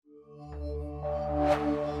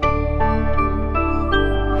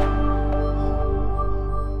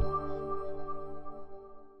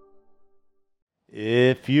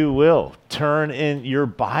you will, turn in your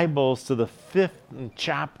Bibles to the 5th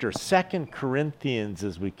chapter, 2 Corinthians,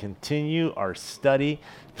 as we continue our study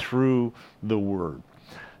through the Word.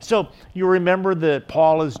 So you remember that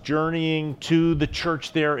Paul is journeying to the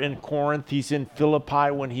church there in Corinth. He's in Philippi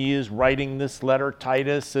when he is writing this letter.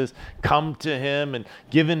 Titus has come to him and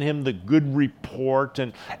given him the good report.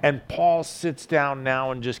 And Paul sits down now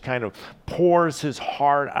and just kind of pours his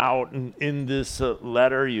heart out in this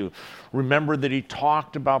letter. You remember that he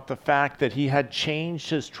talked about the fact that he had changed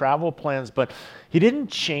his travel plans, but he didn't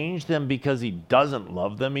change them because he doesn't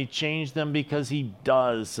love them. He changed them because he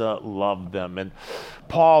does love them. And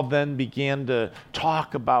Paul then began to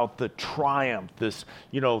talk about the triumph,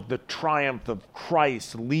 the triumph of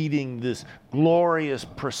Christ leading this glorious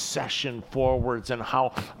procession forwards, and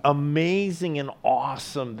how amazing and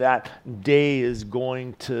awesome that day is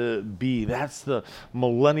going to be. That's the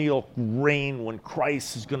millennial reign when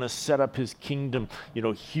Christ is going to set up his kingdom,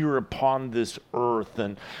 here upon this earth.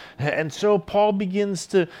 And so Paul begins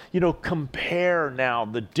to, compare now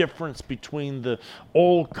the difference between the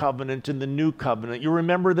old covenant and the new covenant. You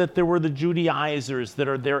remember that there were the Judaizers that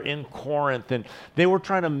are there in Corinth, and they were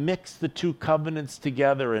trying to mix the two covenants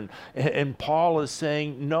together. And Paul is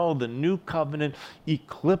saying, no, the new covenant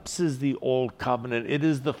eclipses the old covenant. It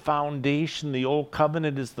is the foundation. The old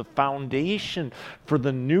covenant is the foundation for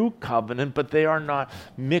the new covenant, but they are not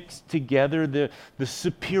mixed together. The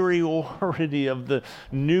superiority of the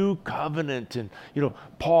new covenant. And,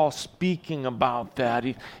 Paul speaking about that.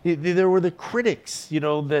 There were the critics,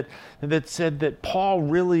 that said that Paul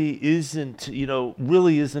really isn't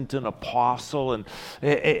an apostle.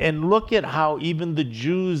 And look at how even the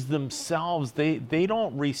Jews themselves, they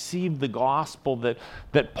don't receive the gospel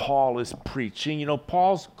that Paul is preaching.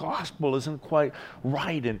 Paul's gospel isn't quite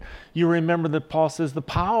right. And you remember that Paul says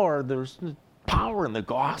there's power in the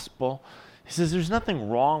gospel. He says there's nothing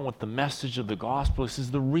wrong with the message of the gospel. He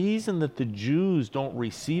says the reason that the Jews don't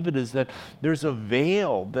receive it is that there's a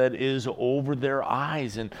veil that is over their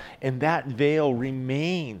eyes, and that veil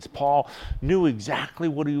remains. Paul knew exactly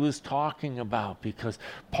what he was talking about because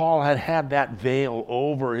Paul had that veil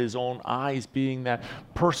over his own eyes, being that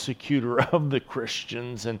persecutor of the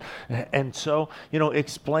Christians, and so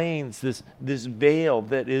explains this veil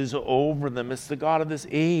that is over them. It's the God of this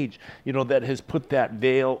age, that has put that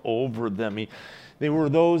veil over them. They were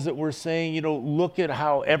those that were saying, look at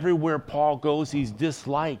how everywhere Paul goes, he's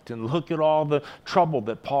disliked, and look at all the trouble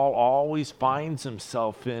that Paul always finds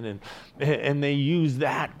himself in, and they use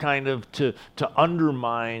that kind of to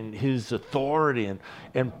undermine his authority.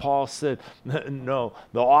 And Paul said, no,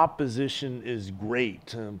 the opposition is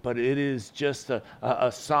great, but it is just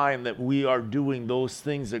a sign that we are doing those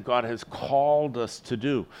things that God has called us to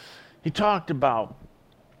do. He talked about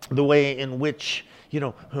the way in which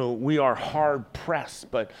we are hard pressed,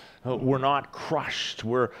 but we're not crushed.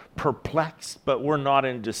 We're perplexed, but we're not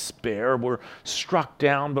in despair. We're struck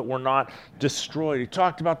down, but we're not destroyed. He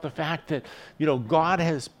talked about the fact that, God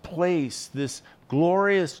has placed this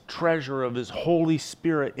glorious treasure of his Holy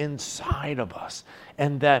Spirit inside of us,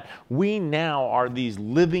 and that we now are these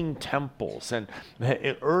living temples and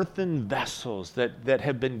earthen vessels that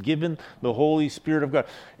have been given the Holy Spirit of God.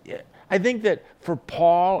 I think that for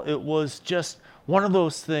Paul, it was just one of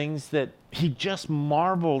those things that he just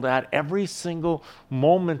marveled at every single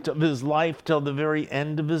moment of his life till the very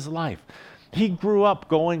end of his life. He grew up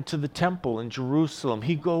going to the temple in Jerusalem.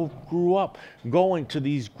 He grew up going to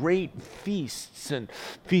these great feasts, and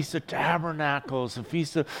Feast of Tabernacles, and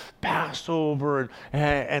Feast of Passover,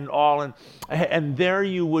 and all. And there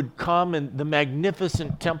you would come, and the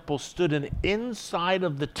magnificent temple stood, and inside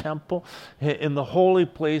of the temple, in the holy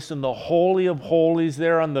place, in the Holy of Holies,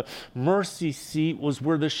 there on the mercy seat, was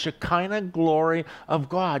where the Shekinah glory of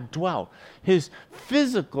God dwelt. His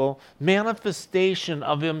physical manifestation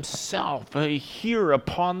of himself here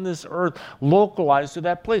upon this earth, localized to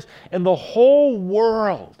that place. And the whole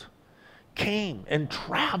world came and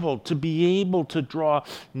traveled to be able to draw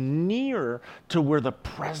near to where the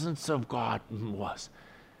presence of God was.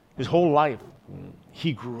 His whole life,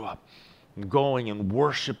 he grew up going and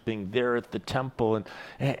worshiping there at the temple.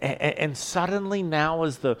 And suddenly now,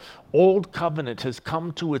 as the old covenant has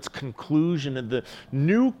come to its conclusion and the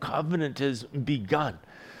new covenant has begun,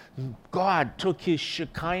 God took his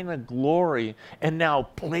Shekinah glory and now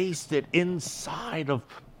placed it inside of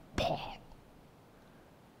Paul.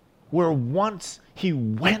 Where once he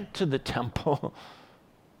went to the temple,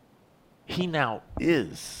 he now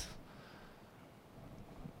is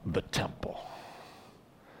the temple.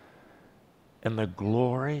 And the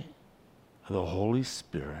glory of the Holy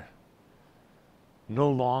Spirit,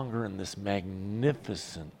 no longer in this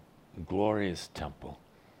magnificent, glorious temple,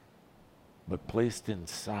 but placed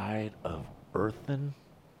inside of earthen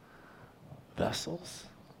vessels.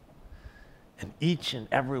 And each and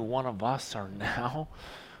every one of us are now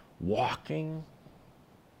walking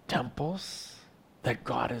temples that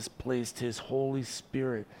God has placed his Holy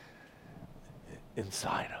Spirit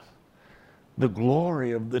inside of. The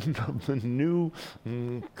glory of the new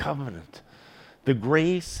covenant. The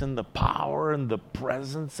grace and the power and the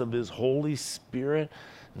presence of his Holy Spirit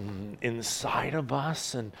inside of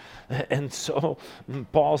us. And so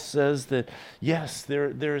Paul says that, yes,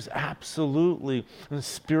 there's absolutely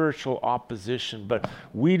spiritual opposition, but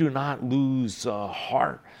we do not lose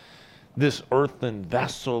heart. This earthen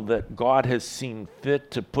vessel that God has seen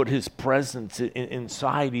fit to put his presence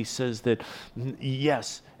inside, he says that,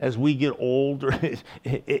 yes, as we get older,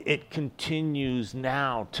 it continues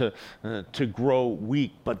now to grow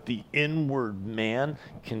weak, but the inward man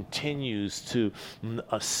continues to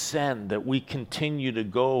ascend, that we continue to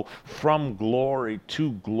go from glory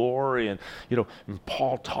to glory. And, and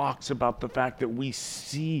Paul talks about the fact that we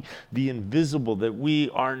see the invisible, that we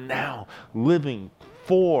are now living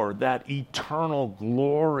for that eternal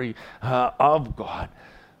glory of God,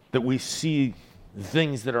 that we see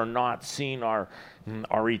things that are not seen are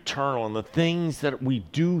eternal, and the things that we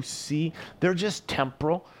do see, they're just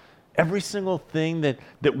temporal. Every single thing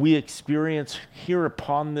that we experience here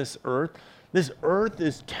upon this earth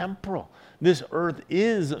is temporal. This earth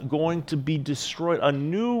is going to be destroyed. A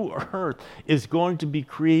new earth is going to be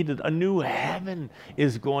created. A new heaven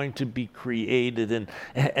is going to be created.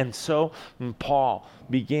 And so Paul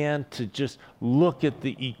began to just look at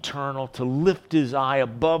the eternal, to lift his eye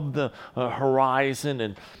above the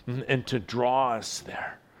horizon and to draw us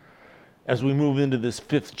there. As we move into this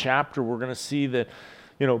 5th chapter, we're going to see that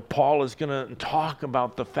Paul is going to talk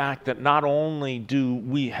about the fact that not only do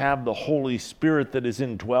we have the Holy Spirit that is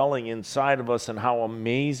indwelling inside of us and how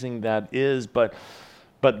amazing that is, but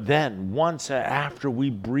then once after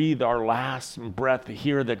we breathe our last breath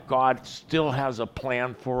here, that God still has a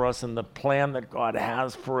plan for us, and the plan that God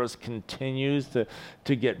has for us continues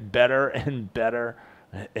to get better and better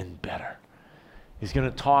and better. He's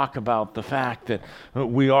going to talk about the fact that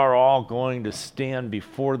we are all going to stand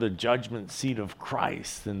before the judgment seat of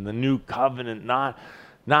Christ and the new covenant,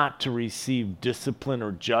 not to receive discipline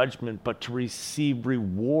or judgment, but to receive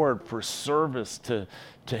reward for service to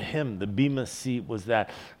him. The Bema seat was that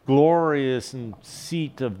glorious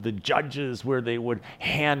seat of the judges where they would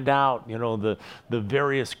hand out, the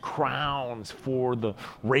various crowns for the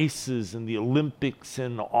races and the Olympics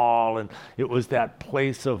and all. And it was that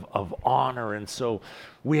place of honor. And so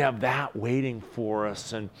we have that waiting for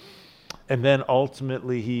us. And then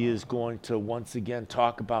ultimately he is going to once again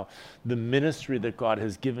talk about the ministry that God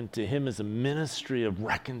has given to him as a ministry of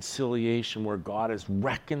reconciliation, where God is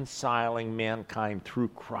reconciling mankind through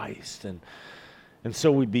Christ. And so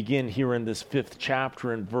we begin here in this 5th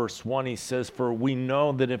chapter in verse 1. He says, "For we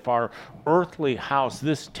know that if our earthly house,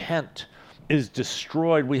 this tent, is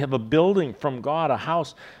destroyed, we have a building from God, a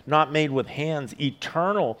house not made with hands,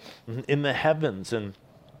 eternal in the heavens."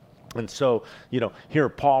 And so, here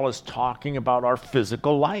Paul is talking about our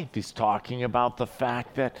physical life. He's talking about the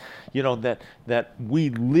fact that, that we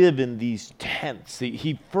live in these tents.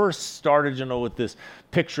 He first started, with this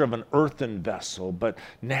picture of an earthen vessel, but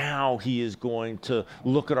now he is going to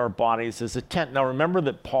look at our bodies as a tent. Now, remember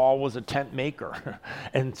that Paul was a tent maker.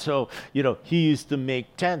 And so, he used to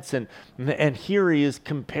make tents. And here he is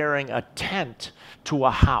comparing a tent to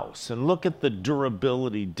a house. And look at the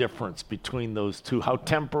durability difference between those two, how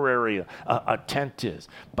temporary a tent is.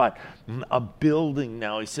 But a building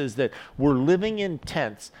now, he says that we're living in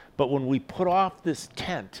tents, but when we put off this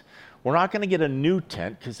tent, we're not going to get a new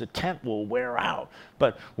tent because a tent will wear out.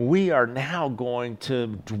 But we are now going to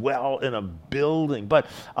dwell in a building, but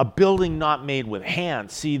a building not made with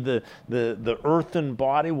hands. See, the earthen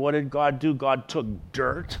body, what did God do? God took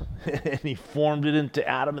dirt and he formed it into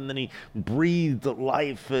Adam, and then he breathed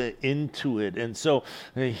life into it. And so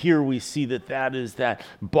here we see that is that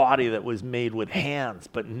body that was made with hands.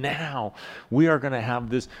 But now we are going to have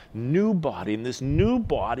this new body, and this new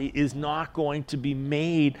body is not going to be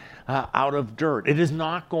made out of dirt. It is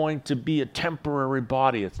not going to be a temporary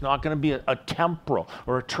body. It's not going to be a temporal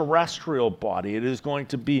or a terrestrial body. It is going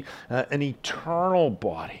to be an eternal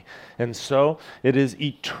body. And so it is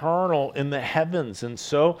eternal in the heavens. And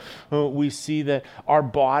so we see that our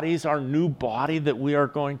bodies, our new body that we are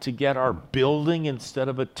going to get, our building instead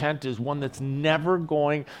of a tent, is one that's never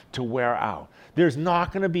going to wear out. There's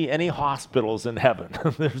not going to be any hospitals in heaven.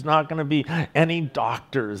 There's not going to be any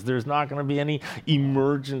doctors. There's not going to be any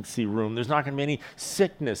emergency room. There's not going to be any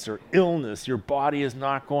sickness or illness. Your body is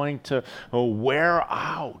not going to wear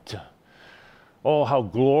out. Oh, how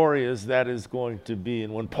glorious that is going to be.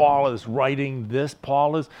 And when Paul is writing this,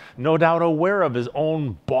 Paul is no doubt aware of his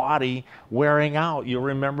own body wearing out. You'll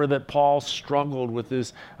remember that Paul struggled with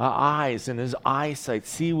his eyes and his eyesight.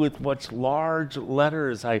 See with what large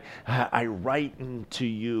letters I write to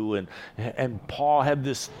you. And Paul had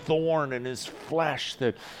this thorn in his flesh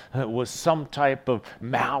that was some type of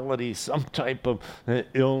malady, some type of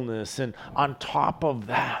illness. And on top of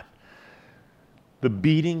that, the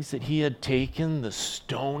beatings that he had taken, the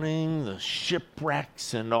stoning, the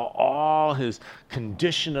shipwrecks, and all his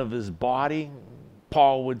condition of his body,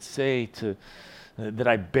 Paul would say that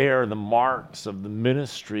I bear the marks of the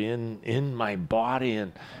ministry in my body.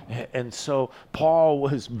 And so Paul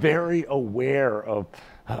was very aware of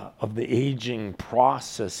the aging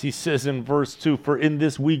process. He says in verse 2, "For in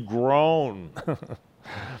this we groan."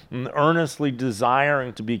 Earnestly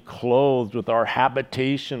desiring to be clothed with our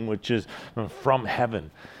habitation which is from heaven.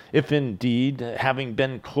 If indeed, having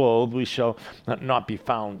been clothed, we shall not be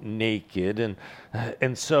found naked.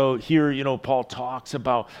 And so here, Paul talks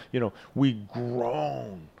about, we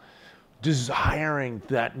groan, desiring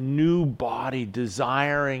that new body,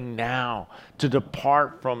 desiring now to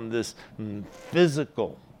depart from this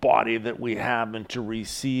physical body that we have and to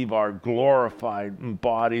receive our glorified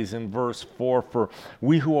bodies. In verse 4, "For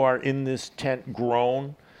we who are in this tent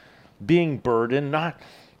groan, being burdened, not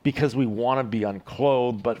because we want to be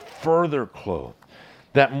unclothed, but further clothed,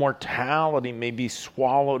 that mortality may be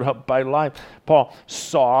swallowed up by life." Paul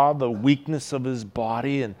saw the weakness of his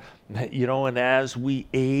body, and as we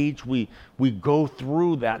age, we go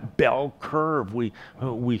through that bell curve. We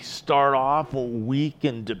start off weak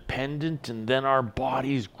and dependent, and then our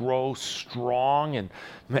bodies grow strong,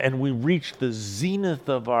 and we reach the zenith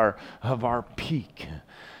of our peak.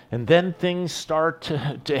 And then things start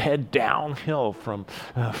to head downhill from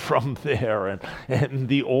there. And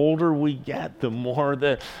the older we get, the more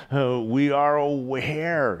that we are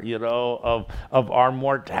aware, of our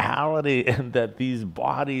mortality, and that these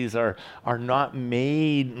bodies are not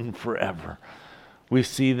made forever. We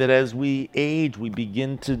see that as we age, we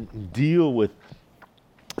begin to deal with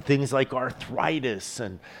things like arthritis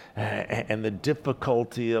and the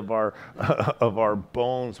difficulty of our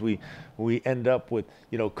bones. We end up with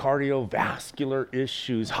cardiovascular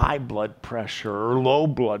issues, high blood pressure or low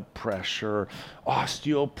blood pressure,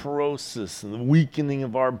 osteoporosis, and the weakening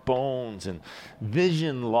of our bones, and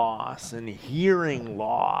vision loss and hearing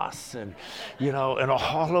loss, and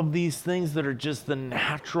all of these things that are just the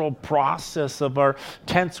natural process of our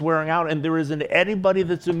tents wearing out. And there isn't anybody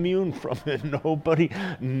that's immune from it.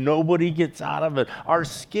 Nobody gets out of it. Our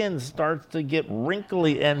skin starts to get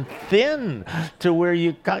wrinkly and thin to where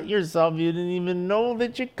you cut yourself, you didn't even know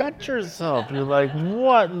that you cut yourself. You're like,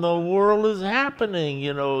 what in the world is happening,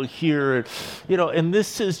 here? And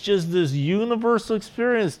this is just this universal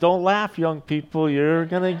experience. Don't laugh, young people. You're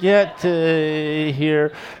going to get to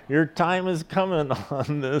here. Your time is coming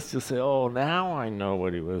on this. You'll say, oh, now I know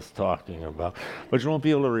what he was talking about. But you won't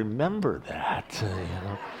be able to remember that,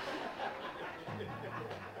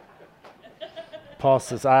 Paul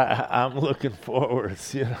says, I'm looking forward,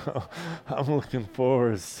 I'm looking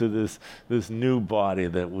forward to this new body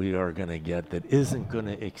that we are going to get that isn't going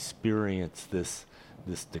to experience this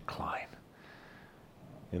decline.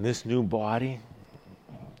 In this new body,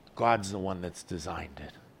 God's the one that's designed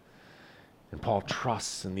it. And Paul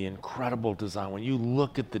trusts in the incredible design. When you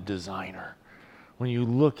look at the designer, when you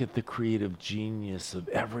look at the creative genius of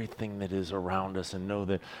everything that is around us, and know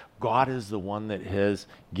that God is the one that has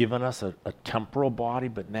given us a temporal body,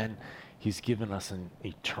 but then he's given us an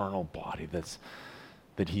eternal body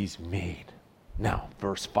that he's made. Now,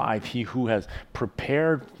 verse 5, "He who has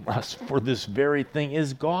prepared us for this very thing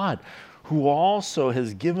is God, who also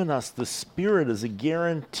has given us the Spirit as a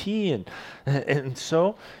guarantee." And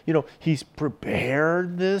so, he's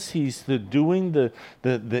prepared this. He's doing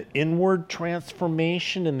the inward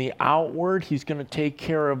transformation, and the outward, he's going to take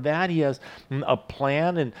care of that. He has a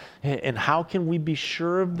plan. And how can we be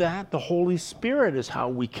sure of that? The Holy Spirit is how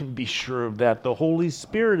we can be sure of that. The Holy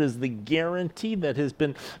Spirit is the guarantee that has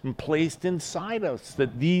been placed inside us,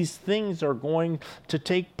 that these things are going to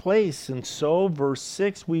take place. And so, verse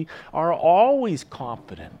 6, we are always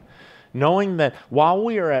confident, knowing that while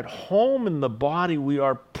we are at home in the body, we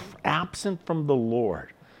are absent from the Lord.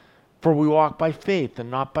 For we walk by faith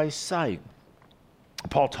and not by sight.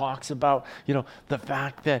 Paul talks about, the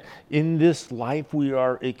fact that in this life we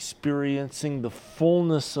are experiencing the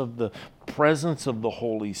fullness of the presence of the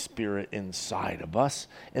Holy Spirit inside of us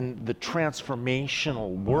and the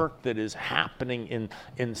transformational work that is happening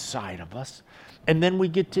inside of us. And then we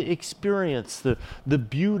get to experience the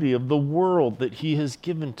beauty of the world that he has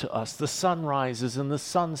given to us, the sunrises and the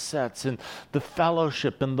sunsets and the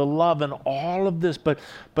fellowship and the love and all of this. But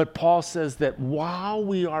Paul says that while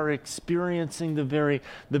we are experiencing the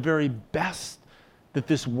very best that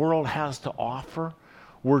this world has to offer,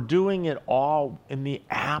 we're doing it all in the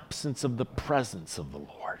absence of the presence of the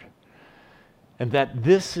Lord. And that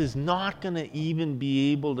this is not going to even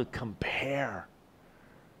be able to compare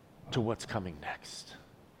to what's coming next.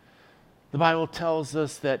 The Bible tells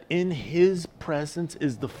us that in his presence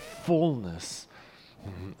is the fullness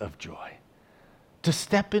of joy. To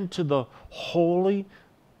step into the holy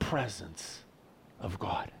presence of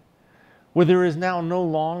God, where there is now no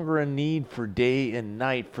longer a need for day and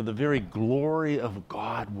night, for the very glory of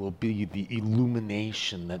God will be the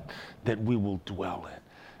illumination that we will dwell in.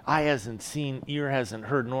 Eye hasn't seen, ear hasn't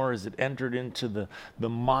heard, nor has it entered into the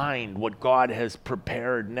mind what God has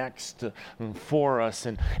prepared next for us.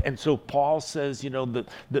 And so Paul says,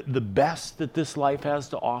 the best that this life has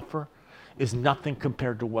to offer is nothing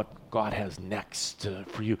compared to what God has next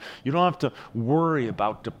for you. You don't have to worry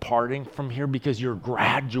about departing from here because you're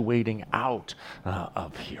graduating out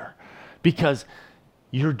of here. Because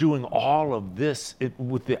you're doing all of this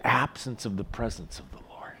with the absence of the presence of the Lord.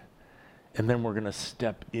 And then we're going to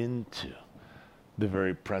step into the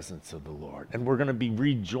very presence of the Lord. And we're going to be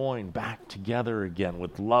rejoined back together again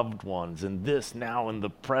with loved ones. And this now in the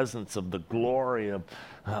presence of the glory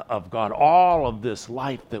of God. All of this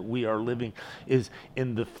life that we are living is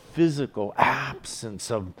in the physical absence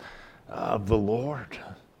of the Lord.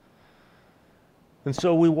 And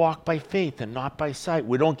so we walk by faith and not by sight.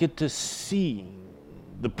 We don't get to see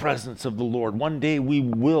the presence of the Lord. One day we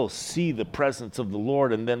will see the presence of the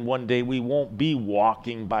Lord, and then one day we won't be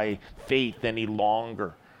walking by faith any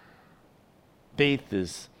longer. Faith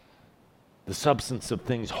is the substance of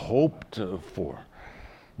things hoped for,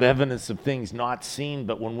 the evidence of things not seen.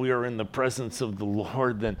 But when we are in the presence of the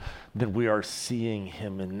Lord, then we are seeing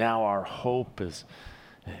him, and now our hope is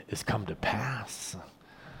come to pass.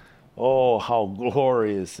 Oh, how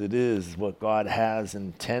glorious it is what God has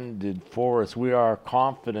intended for us. We are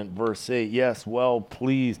confident, verse 8, yes, well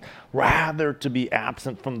pleased, rather to be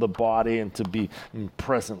absent from the body and to be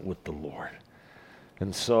present with the Lord.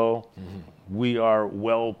 And so we are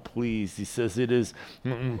well pleased. He says it is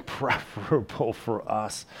preferable for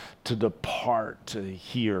us to depart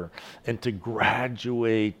here and to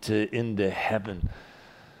graduate into heaven.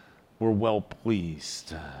 We're well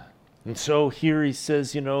pleased. And so here he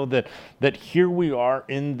says, that here we are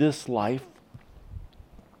in this life.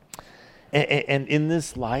 And in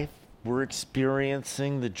this life, we're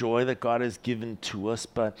experiencing the joy that God has given to us,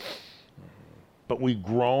 but we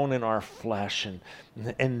groan in our flesh.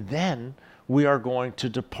 And then we are going to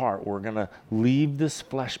depart. We're going to leave this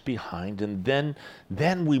flesh behind, and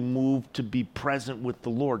then we move to be present with the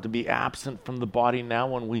Lord, to be absent from the body now.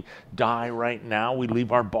 When we die right now, we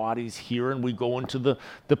leave our bodies here and we go into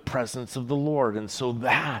the presence of the Lord. And so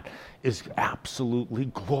that is absolutely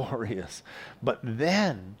glorious. But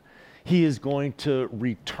then he is going to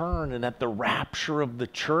return, and at the rapture of the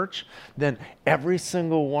church, then every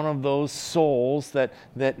single one of those souls that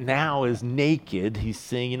now is naked, he's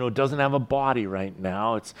saying, it doesn't have a body right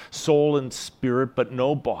now. It's soul and spirit, but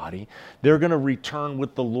no body. They're going to return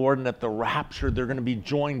with the Lord, and at the rapture, they're going to be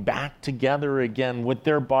joined back together again with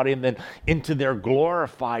their body, and then into their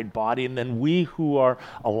glorified body. And then we who are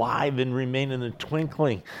alive and remain in a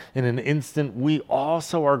twinkling, in an instant, we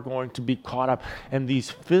also are going to be caught up. And these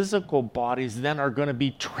physical bodies then are going to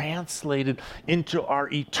be translated into our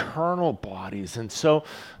eternal bodies. And so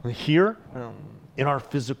here in our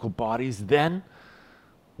physical bodies, then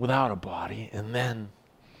without a body, and then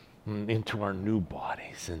into our new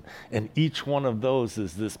bodies. And each one of those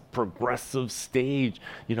is this progressive stage,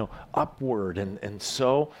 upward. And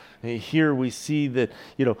so here we see that,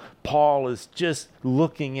 Paul is just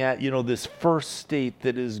looking at, this first state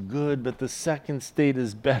that is good, but the second state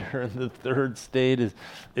is better, and the third state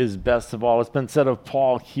is best of all. It's been said of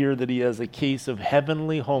Paul here that he has a case of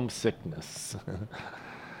heavenly homesickness.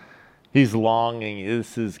 He's longing.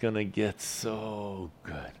 This is going to get so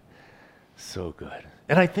good. So good.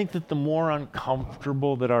 And I think that the more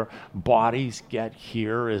uncomfortable that our bodies get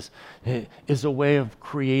here is a way of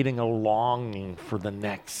creating a longing for the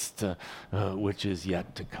next, which is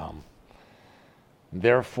yet to come.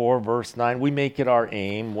 Therefore, verse 9, we make it our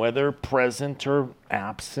aim, whether present or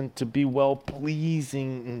absent, to be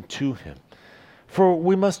well-pleasing to him. For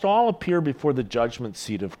we must all appear before the judgment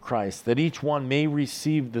seat of Christ, that each one may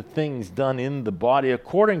receive the things done in the body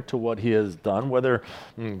according to what he has done, whether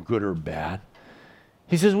good or bad.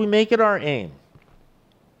 He says we make it our aim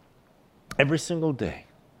every single day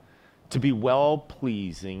to be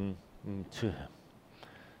well-pleasing to him,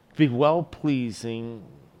 to be well-pleasing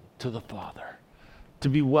to the Father, to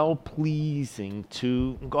be well-pleasing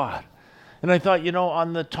to God. And I thought,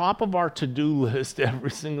 on the top of our to-do list every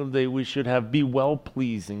single day, we should have be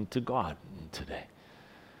well-pleasing to God today.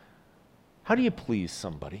 How do you please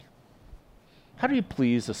somebody? How do you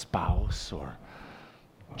please a spouse or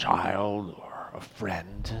child or a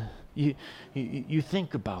friend? You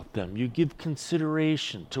think about them. You give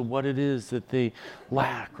consideration to what it is that they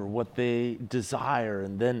lack or what they desire,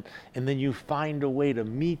 and then you find a way to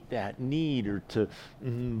meet that need or to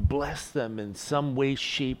bless them in some way,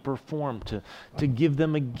 shape, or form, to give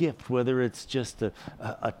them a gift, whether it's just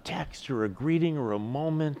a text or a greeting or a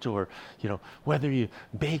moment, or whether you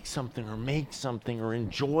bake something or make something or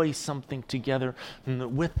enjoy something together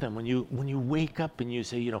with them. When you wake up and you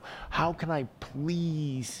say, how can I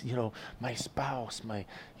please my spouse, my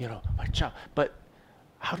child. But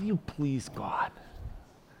how do you please God?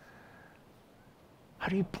 How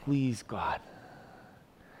do you please God?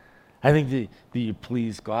 I think that you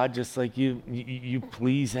please God just like you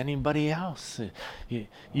please anybody else.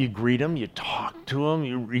 You greet him, you talk to him,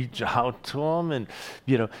 you reach out to him, and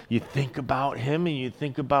you think about him, and you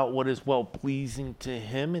think about what is well-pleasing to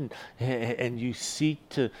him, and you seek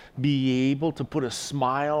to be able to put a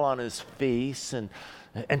smile on his face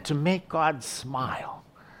and to make God smile.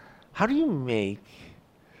 How do you make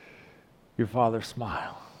your Father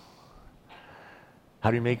smile? How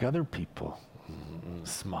do you make other people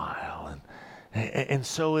smile? And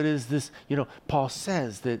so it is this, Paul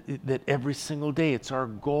says that every single day it's our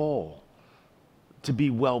goal to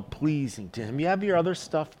be well-pleasing to him. You have your other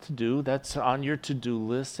stuff to do. That's on your to-do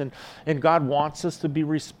list. And God wants us to be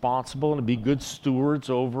responsible and to be good stewards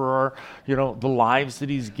over our, the lives that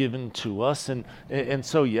he's given to us. And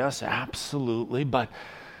so, yes, absolutely. But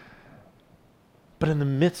in the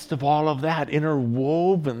midst of all of that,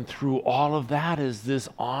 interwoven through all of that is this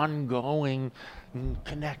ongoing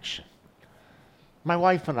connection. My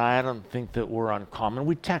wife and I don't think that we're uncommon.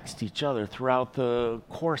 We text each other throughout the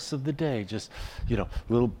course of the day, just,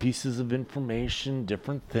 little pieces of information,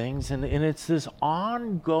 different things. And it's this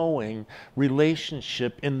ongoing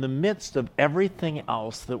relationship in the midst of everything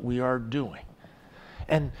else that we are doing.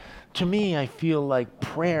 And to me, I feel like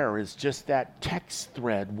prayer is just that text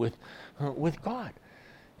thread with God.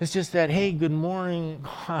 It's just that, hey, good morning,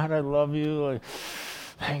 God, I love you.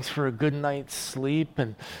 Thanks for a good night's sleep,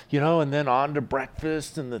 and and then on to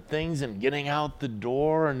breakfast and the things and getting out the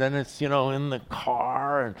door, and then it's in the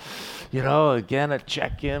car, and again a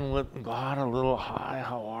check-in with God, a little hi,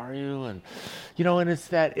 how are you, and and it's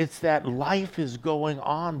that life is going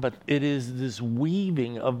on, but it is this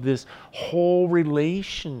weaving of this whole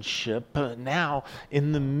relationship now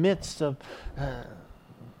in the midst of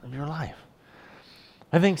your life.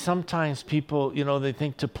 I think sometimes people, they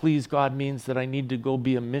think to please God means that I need to go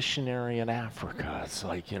be a missionary in Africa. It's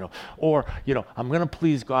like, or, I'm going to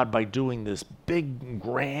please God by doing this big,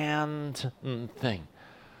 grand thing.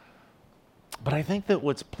 But I think that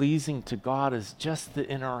what's pleasing to God is just the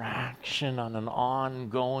interaction on an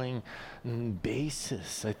ongoing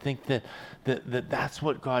basis. I think that's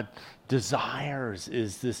what God desires,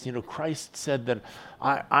 is this, Christ said that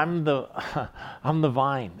I'm the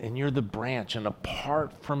vine and you're the branch, and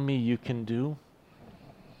apart from me you can do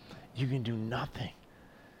nothing.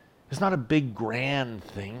 It's not a big grand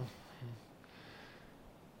thing.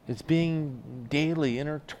 It's being daily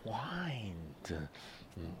intertwined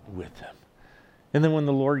with him. And then when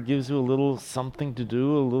the Lord gives you a little something to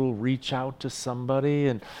do, a little reach out to somebody,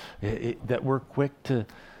 and that we're quick to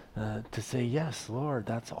say, yes, Lord,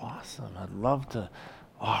 that's awesome. I'd love to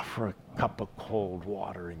offer a cup of cold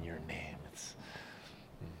water in your name.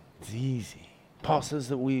 It's easy. Paul says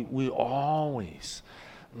that we always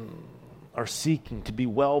are seeking to be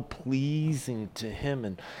well-pleasing to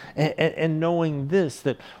him, and knowing this,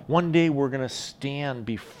 that one day we're going to stand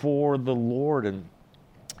before the Lord. And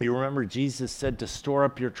you remember Jesus said to store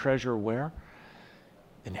up your treasure where?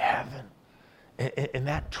 In heaven. And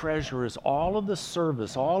that treasure is all of the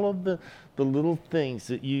service, all of the little things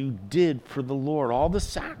that you did for the Lord, all the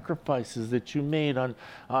sacrifices that you made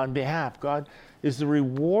on behalf. God is the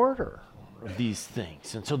rewarder of these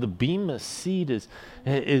things. And so the bema seat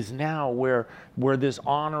is now where this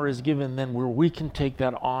honor is given, then where we can take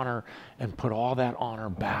that honor and put all that honor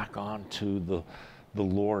back onto the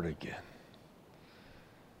Lord again.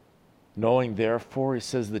 Knowing, therefore, he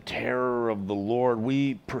says, the terror of the Lord,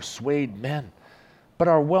 we persuade men, but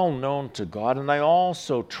are well known to God, and I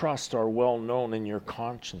also trust are well known in your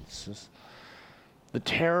consciences. The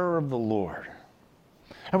terror of the Lord.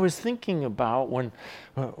 I was thinking about when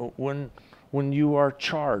you are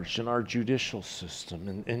charged in our judicial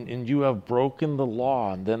system and you have broken the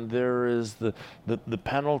law, and then there is the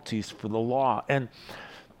penalties for the law. And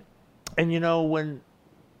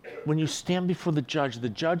when you stand before the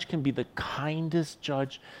judge can be the kindest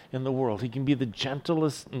judge in the world. He can be the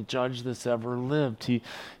gentlest judge that's ever lived.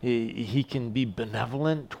 He can be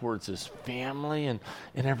benevolent towards his family and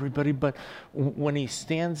everybody. But when he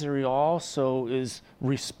stands there, he also is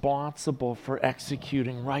responsible for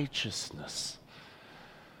executing righteousness.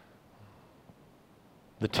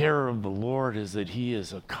 The terror of the Lord is that he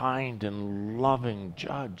is a kind and loving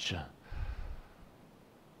judge.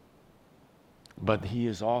 But he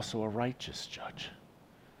is also a righteous judge.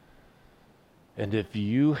 And if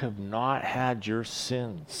you have not had your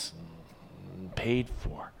sins paid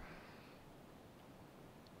for,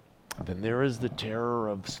 then there is the terror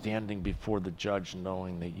of standing before the judge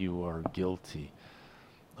knowing that you are guilty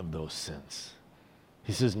of those sins.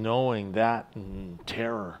 He says, knowing that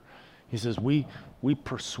terror, he says, we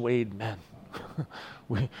persuade men.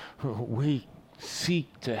 we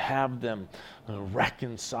seek to have them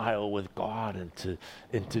reconcile with God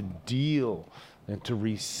and to deal and to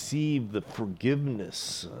receive the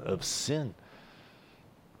forgiveness of sin.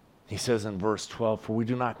 He says in verse 12, for we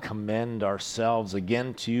do not commend ourselves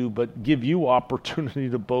again to you, but give you opportunity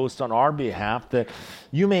to boast on our behalf, that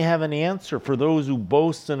you may have an answer for those who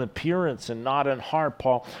boast in appearance and not in heart.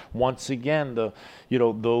 Paul, once again,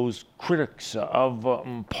 those critics of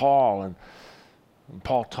Paul, and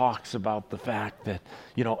Paul talks about the fact that,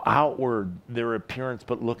 outward their appearance,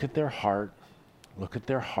 but look at their heart. Look at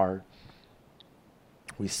their heart.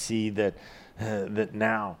 We see that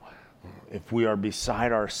now, if we are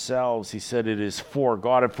beside ourselves, he said, it is for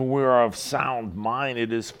God. If we are of sound mind,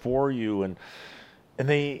 it is for you. And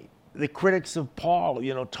the critics of Paul,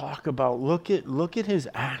 talk about, look at his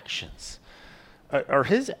actions. Are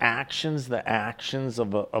his actions the actions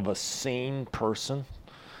of a sane person?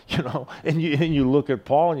 And you look at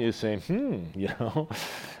Paul and you say,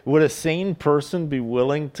 would a sane person be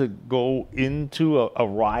willing to go into a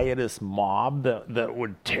riotous mob that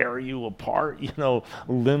would tear you apart,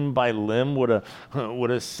 limb by limb? Would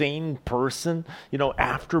a sane person,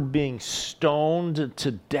 after being stoned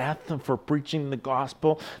to death for preaching the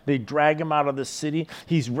gospel, they drag him out of the city,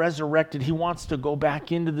 he's resurrected, he wants to go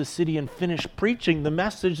back into the city and finish preaching the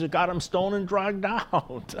message that got him stoned and dragged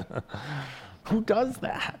out? Who does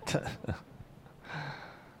that?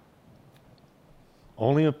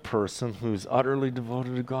 Only a person who's utterly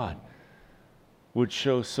devoted to God would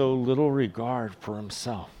show so little regard for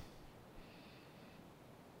himself.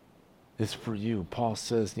 It's for you. Paul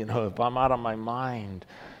says, if I'm out of my mind,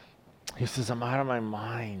 he says, I'm out of my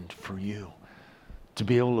mind for you, to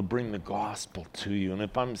be able to bring the gospel to you. And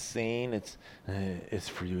if I'm sane, it's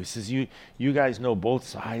for you. He says, you guys know both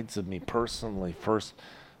sides of me personally,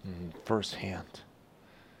 firsthand.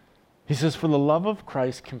 He says, for the love of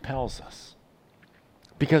Christ compels us,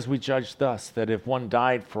 because we judge thus, that if one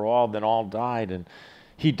died for all, then all died, and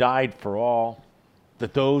he died for all,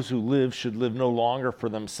 that those who live should live no longer for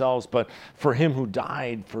themselves, but for him who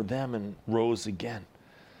died for them and rose again.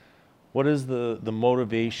 What is the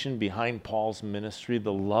motivation behind Paul's ministry?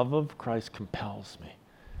 The love of Christ compels me.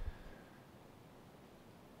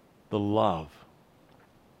 The love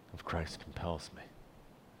of Christ compels me.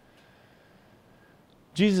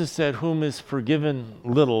 Jesus said, whom is forgiven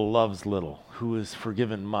little loves little. Who is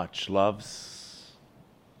forgiven much loves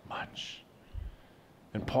much.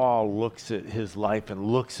 And Paul looks at his life and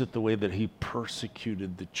looks at the way that he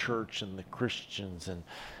persecuted the church and the Christians,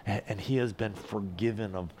 and he has been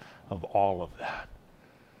forgiven of all of that.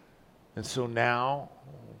 And so now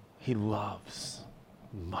he loves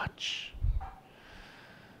much.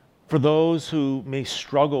 For those who may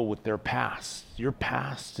struggle with their past, your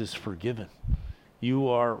past is forgiven. You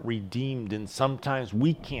are redeemed, and sometimes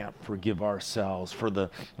we can't forgive ourselves for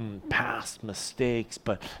the past mistakes,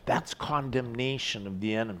 but that's condemnation of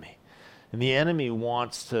the enemy. And the enemy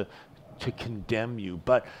wants to condemn you.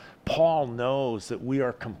 But Paul knows that we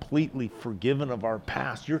are completely forgiven of our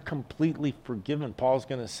past. You're completely forgiven. Paul's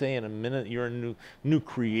going to say in a minute, you're a new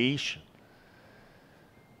creation.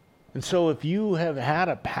 And so if you have had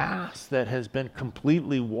a past that has been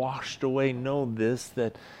completely washed away, know this,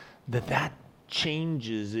 that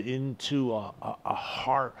changes into a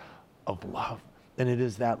heart of love. And it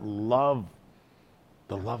is that love,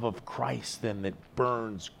 the love of Christ then, that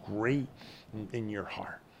burns great in your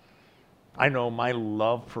heart. I know my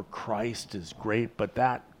love for Christ is great, but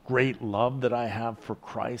that great love that I have for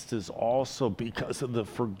Christ is also because of the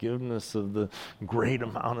forgiveness of the great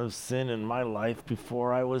amount of sin in my life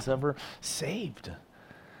before I was ever saved.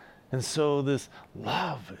 And so this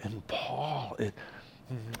love in Paul,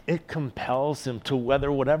 it compels him to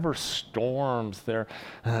weather whatever storms there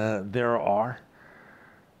are.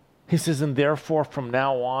 He says, and therefore from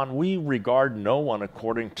now on, we regard no one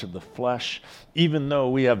according to the flesh, even though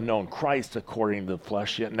we have known Christ according to the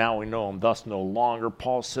flesh, yet now we know him thus no longer.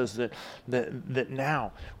 Paul says that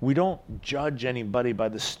now we don't judge anybody by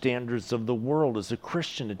the standards of the world. As a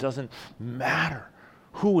Christian, it doesn't matter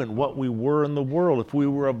who and what we were in the world. If we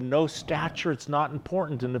were of no stature, it's not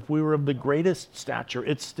important. And if we were of the greatest stature,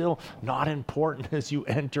 it's still not important as you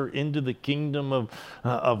enter into the kingdom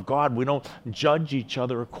of God. We don't judge each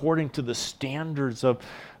other according to the standards of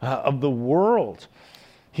the world.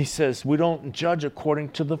 He says we don't judge according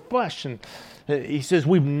to the flesh. And he says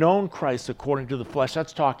we've known Christ according to the flesh.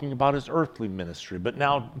 That's talking about his earthly ministry. But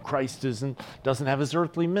now Christ doesn't have his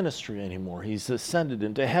earthly ministry anymore. He's ascended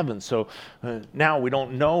into heaven. So now we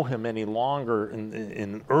don't know him any longer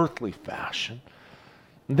in earthly fashion.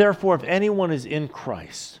 Therefore, if anyone is in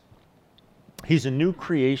Christ, he's a new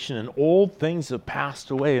creation, and old things have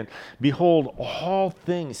passed away. And behold, all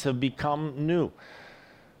things have become new.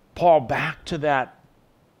 Paul, back to that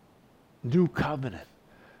new covenant.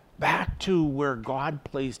 Back to where God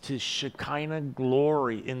placed his Shekinah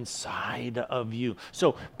glory inside of you.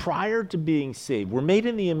 So prior to being saved, we're made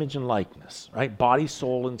in the image and likeness, right? Body,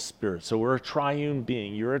 soul, and spirit. So we're a triune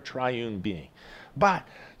being. You're a triune being. But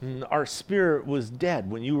our spirit was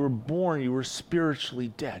dead. When you were born, you were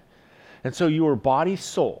spiritually dead. And so you were body,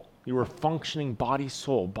 soul. You were functioning body,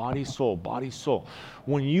 soul, body, soul, body, soul.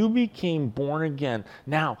 When you became born again,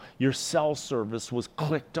 now your cell service was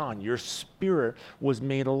clicked on. Your spirit was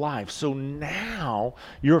made alive. So now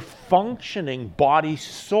you're functioning body,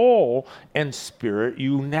 soul, and spirit.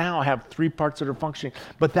 You now have three parts that are functioning.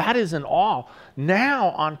 But that isn't all. Now,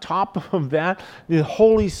 on top of that, the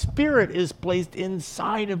Holy Spirit is placed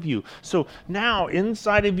inside of you. So now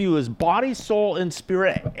inside of you is body, soul, and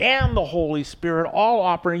spirit, and the Holy Spirit all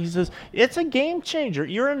operating. He says, it's a game changer.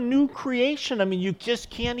 You're a new creation. I mean, you just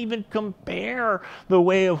can't even compare the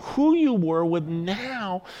way of who you were with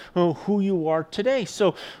now who you are today.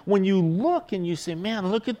 So when you look and you say, man,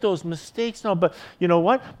 look at those mistakes now, but you know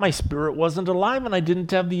what? My spirit wasn't alive and I didn't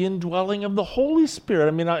have the indwelling of the Holy Spirit.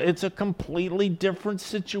 I mean, it's a completely different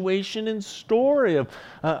situation and story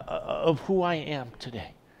of who I am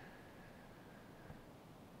today.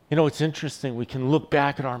 You know, it's interesting. We can look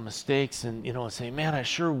back at our mistakes and, say, man, I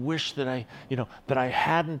sure wish that I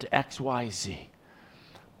hadn't X, Y, Z.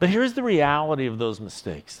 But here's the reality of those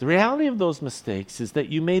mistakes. The reality of those mistakes is that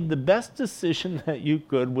you made the best decision that you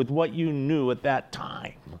could with what you knew at that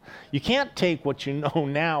time. You can't take what you know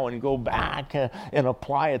now and go back and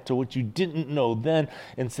apply it to what you didn't know then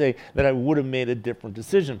and say that I would have made a different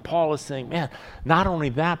decision. Paul is saying, man, not only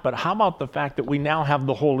that, but how about the fact that we now have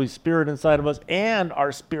the Holy Spirit inside of us and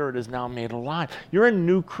our spirit is now made alive? You're a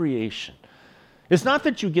new creation. It's not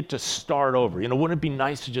that you get to start over. Wouldn't it be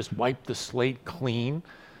nice to just wipe the slate clean?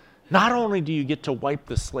 Not only do you get to wipe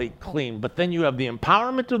the slate clean, but then you have the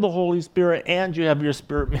empowerment of the Holy Spirit and you have your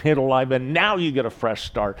spirit made alive, and now you get a fresh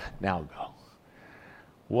start. Now go.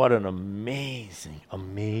 What an amazing,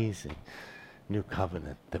 amazing new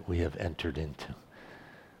covenant that we have entered into.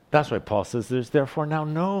 That's why Paul says there's therefore now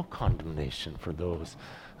no condemnation for those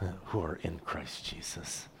who are in Christ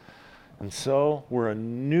Jesus. And so we're a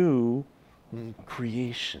new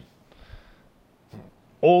creation.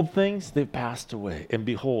 Old things, they've passed away. And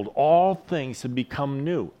behold, all things have become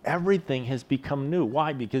new. Everything has become new.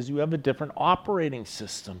 Why? Because you have a different operating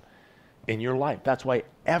system in your life. That's why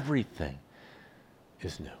everything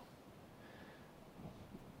is new.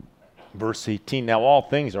 Verse 18, now all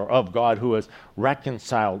things are of God, who has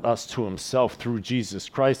reconciled us to himself through Jesus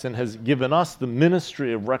Christ and has given us the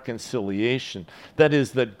ministry of reconciliation. That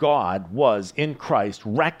is, that God was in Christ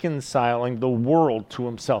reconciling the world to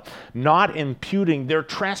himself, not imputing their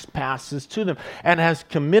trespasses to them, and has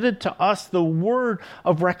committed to us the word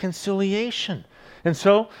of reconciliation. And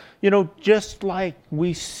so, just like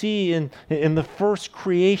we see in the first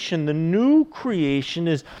creation, the new creation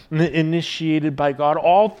is initiated by God.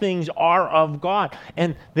 All things are of God.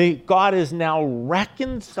 And God is now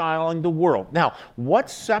reconciling the world. Now,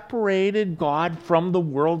 what separated God from the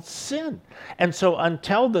world? Sin. And so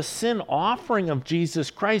until the sin offering of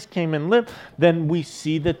Jesus Christ came and lived, then we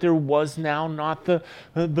see that there was now not the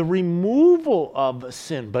removal of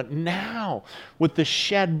sin. But now, with the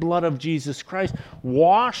shed blood of Jesus Christ, Christ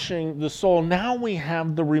washing the soul. Now we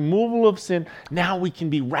have the removal of sin. Now we can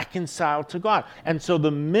be reconciled to God. And so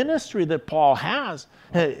the ministry that Paul has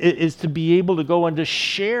is to be able to go and to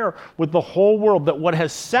share with the whole world that what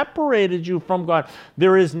has separated you from God,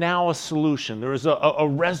 there is now a solution. There is a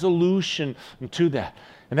resolution to that.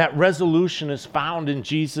 And that resolution is found in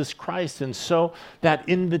Jesus Christ. And so that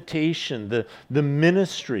invitation, the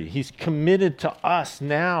ministry, he's committed to us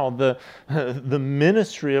now, the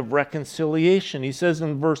ministry of reconciliation. He says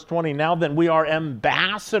in verse 20, now then we are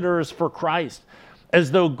ambassadors for Christ,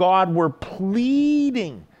 as though God were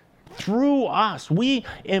pleading through us. We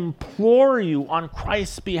implore you on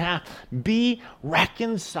Christ's behalf, be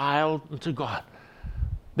reconciled to God.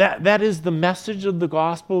 That is the message of the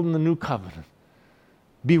gospel in the new covenant.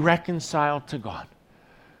 Be reconciled to God.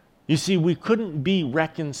 You see, we couldn't be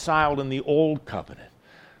reconciled in the old covenant.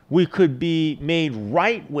 We could be made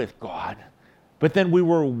right with God, but then we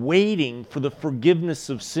were waiting for the forgiveness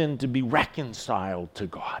of sin to be reconciled to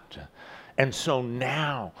God. And so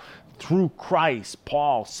now, through Christ,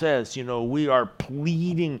 Paul says, we are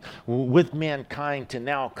pleading with mankind to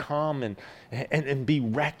now come and be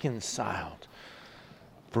reconciled.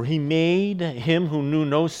 For he made him who knew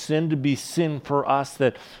no sin to be sin for us,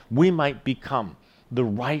 that we might become the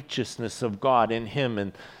righteousness of God in him.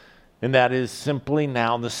 And that is simply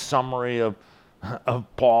now the summary of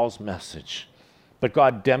Paul's message. But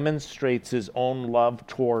God demonstrates his own love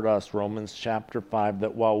toward us, Romans chapter 5,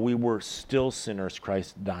 that while we were still sinners,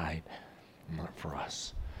 Christ died for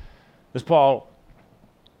us. As Paul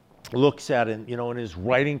looks at it, in his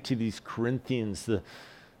writing to these Corinthians, the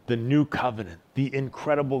new covenant, the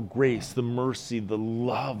incredible grace, the mercy, the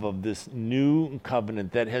love of this new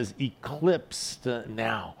covenant that has eclipsed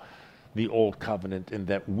now the old covenant, and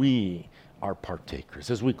that we are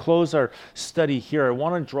partakers. As we close our study here, I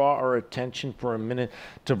want to draw our attention for a minute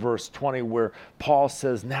to verse 20, where Paul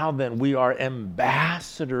says, now then, we are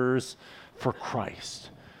ambassadors for Christ.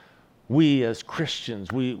 We as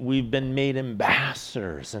Christians, we've been made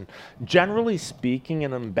ambassadors. And generally speaking,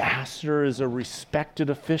 an ambassador is a respected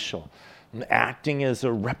official acting as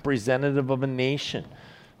a representative of a nation.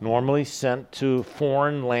 Normally sent to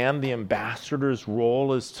foreign land, the ambassador's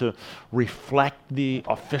role is to reflect the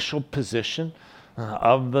official position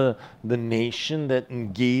of the nation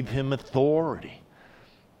that gave him authority.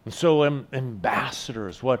 And so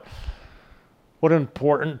ambassadors, what an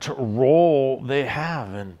important role they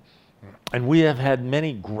have. And we have had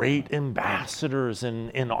many great ambassadors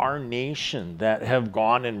in our nation that have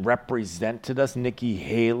gone and represented us. Nikki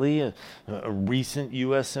Haley, a recent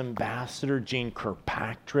U.S. ambassador, Jane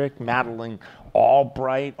Kirkpatrick, Madeleine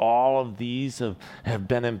Albright, all of these have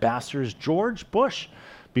been ambassadors. George Bush,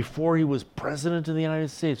 before he was president of the United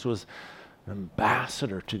States, was an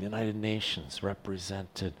ambassador to the United Nations,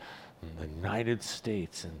 represented the United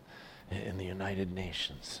States in the United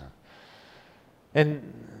Nations. And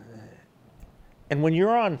when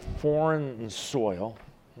you're on foreign soil,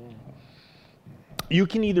 you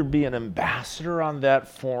can either be an ambassador on that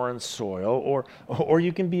foreign soil or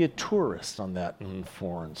you can be a tourist on that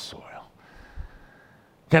foreign soil.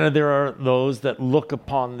 Kind of there are those that look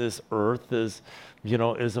upon this earth as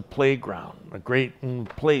a playground, a great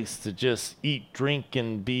place to just eat, drink,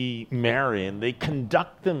 and be merry. And they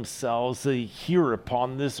conduct themselves here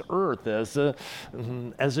upon this earth as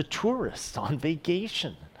a tourist on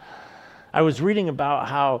vacation. I was reading about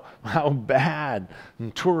how bad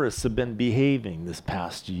tourists have been behaving this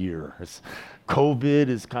past year. COVID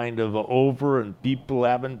is kind of over and people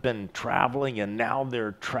haven't been traveling, and now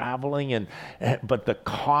they're traveling, but the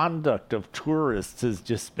conduct of tourists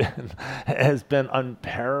has been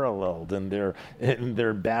unparalleled in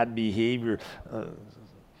their bad behavior.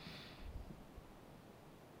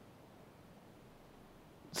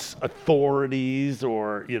 Authorities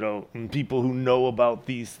or people who know about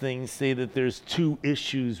these things say that there's two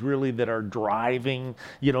issues really that are driving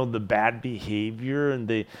the bad behavior, and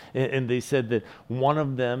they said that one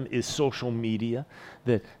of them is social media,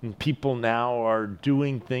 that people now are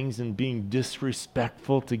doing things and being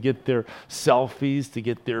disrespectful to get their selfies, to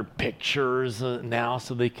get their pictures now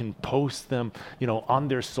so they can post them on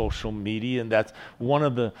their social media, and that's one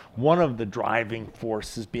of the driving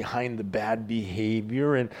forces behind the bad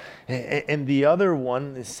behavior. And the other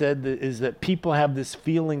one is that people have this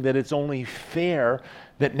feeling that it's only fair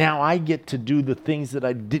that now I get to do the things that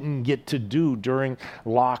I didn't get to do during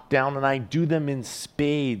lockdown, and I do them in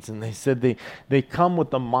spades. And they said they come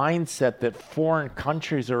with the mindset that foreign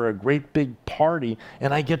countries are a great big party,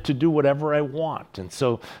 and I get to do whatever I want. And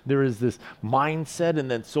so there is this mindset, and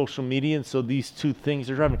then social media, and so these two things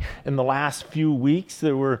are driving. In the last few weeks,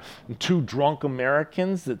 there were two drunk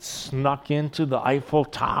Americans that snuck into the Eiffel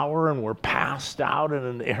Tower and were passed out in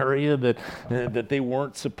an area that they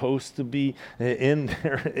weren't supposed to be in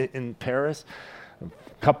there in Paris.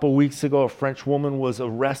 A couple weeks ago, a French woman was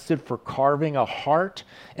arrested for carving a heart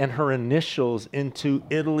and her initials into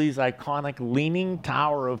Italy's iconic Leaning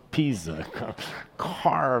Tower of Pisa.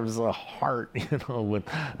 Carves a heart,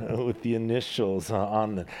 with the initials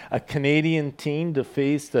on it. A Canadian teen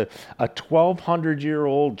defaced a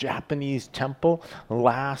 1,200-year-old Japanese temple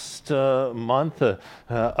last month.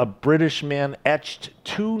 A British man etched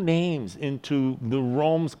two names into the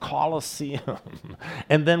Rome's Colosseum,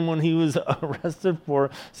 and then when he was arrested for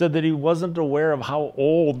it, said that he wasn't aware of how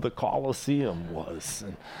old the Colosseum was.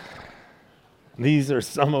 And these are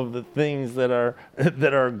some of the things that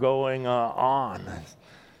are going on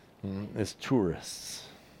as tourists.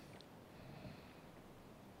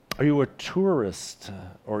 Are you a tourist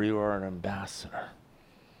or you are an ambassador?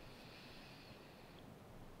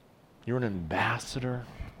 You're an ambassador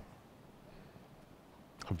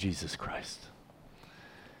of Jesus Christ.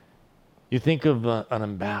 You think of an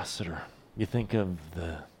ambassador. You think of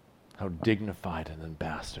how dignified an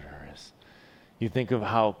ambassador is. You think of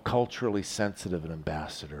how culturally sensitive an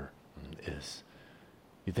ambassador is.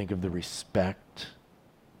 You think of the respect,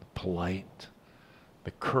 the polite, the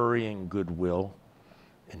currying goodwill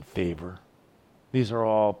and favor. These are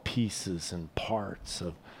all pieces and parts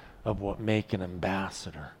of what make an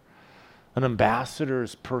ambassador. An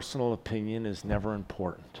ambassador's personal opinion is never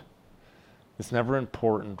important. It's never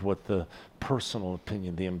important what the personal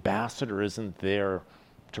opinion. The ambassador isn't there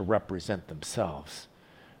to represent themselves.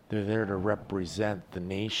 They're there to represent the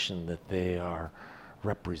nation that they are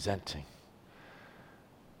representing.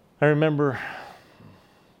 I remember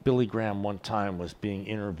Billy Graham one time was being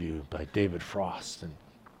interviewed by David Frost.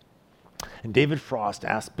 And David Frost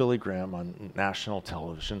asked Billy Graham on national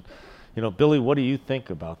television, Billy, what do you think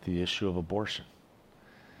about the issue of abortion?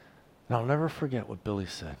 And I'll never forget what Billy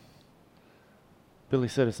said. Billy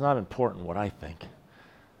said, it's not important what I think.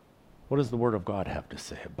 What does the Word of God have to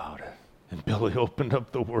say about it? And Billy opened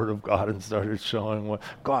up the Word of God and started showing what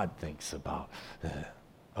God thinks about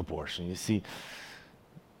abortion. You see,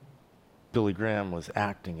 Billy Graham was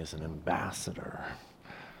acting as an ambassador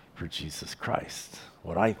for Jesus Christ.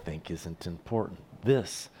 What I think isn't important.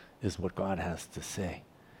 This is what God has to say.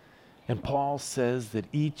 And Paul says that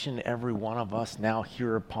each and every one of us now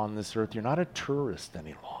here upon this earth, you're not a tourist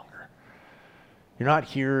any longer. You're not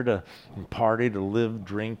here to party, to live,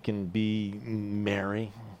 drink, and be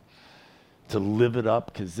merry, to live it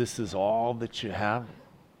up because this is all that you have.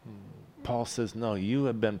 Paul says, no, you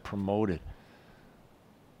have been promoted.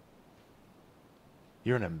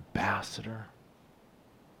 You're an ambassador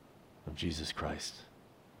of Jesus Christ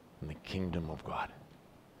in the kingdom of God.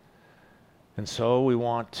 And so we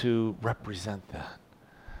want to represent that.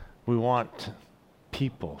 We want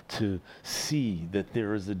people to see that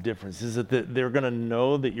there is a difference. Is it that they're going to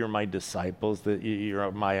know that you're my disciples, that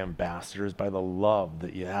you're my ambassadors by the love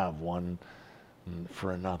that you have one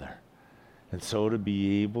for another. And so to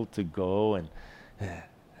be able to go and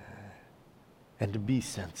to be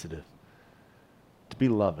sensitive, to be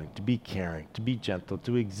loving, to be caring, to be gentle,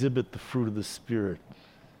 to exhibit the fruit of the Spirit,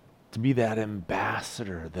 to be that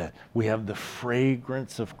ambassador, that we have the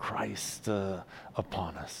fragrance of Christ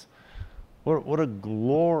upon us. What a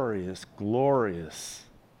glorious, glorious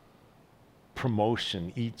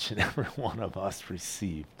promotion each and every one of us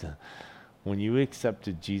received. When you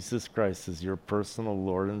accepted Jesus Christ as your personal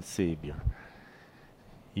Lord and Savior,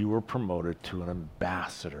 you were promoted to an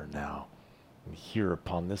ambassador now here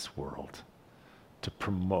upon this world to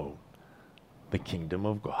promote the kingdom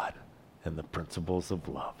of God and the principles of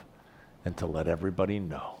love, and to let everybody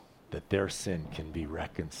know that their sin can be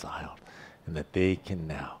reconciled and that they can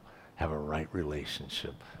now have a right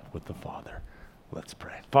relationship with the Father. Let's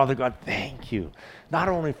pray. Father God, thank you, not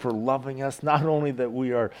only for loving us, not only that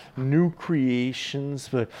we are new creations,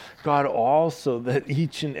 but God, also that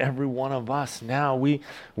each and every one of us now, we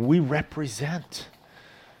represent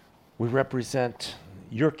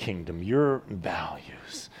your kingdom, your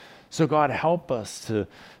values. So God, help us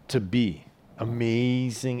to be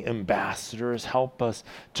amazing ambassadors. Help us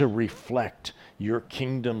to reflect your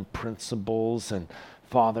kingdom principles. And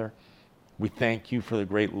Father, we thank you for the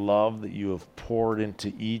great love that you have poured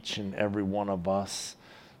into each and every one of us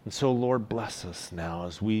And so, Lord, bless us now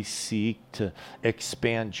as we seek to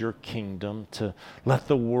expand your kingdom, to let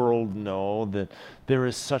the world know that there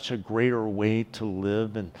is such a greater way to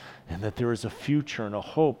live, and that there is a future and a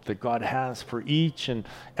hope that God has for each and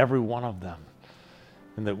every one of them.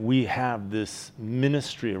 And that we have this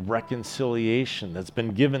ministry of reconciliation that's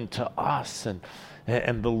been given to us, and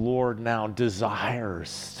the Lord now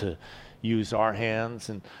desires to use our hands.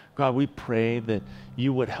 And God, we pray that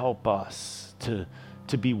you would help us to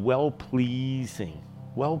be well-pleasing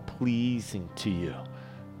to you.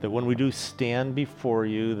 That when we do stand before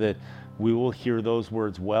you, that we will hear those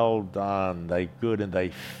words, "Well done, thy good and thy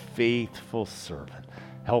faithful servant."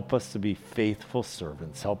 Help us to be faithful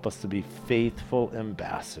servants. Help us to be faithful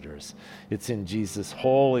ambassadors. It's in Jesus'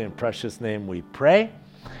 holy and precious name we pray.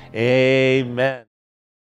 Amen.